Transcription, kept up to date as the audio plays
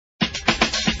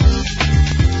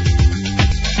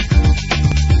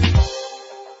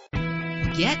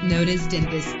Get noticed in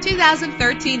this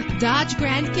 2013 Dodge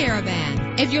Grand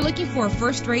Caravan. If you're looking for a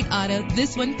first-rate auto,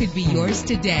 this one could be yours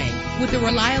today. With a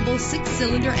reliable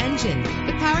 6-cylinder engine,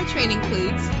 the powertrain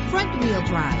includes front-wheel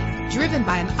drive, driven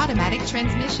by an automatic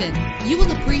transmission. You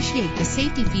will appreciate the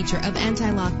safety feature of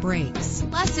anti-lock brakes.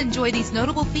 Plus, enjoy these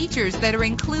notable features that are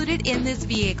included in this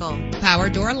vehicle: power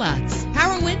door locks,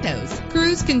 power windows,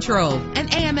 cruise control,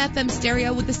 an AM/FM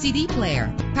stereo with a CD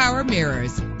player, power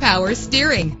mirrors, power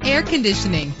steering, air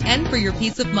conditioning. And for your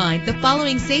peace of mind, the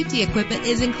following safety equipment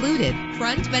is included: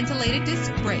 front ventilated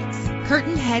disc brakes,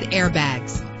 curtain head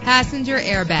airbags, passenger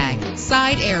airbag,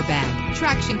 side airbag,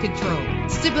 traction control,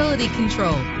 stability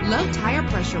control, low tire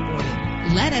pressure warning.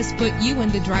 Let us put you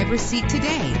in the driver's seat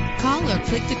today. Call or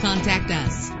click to contact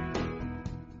us.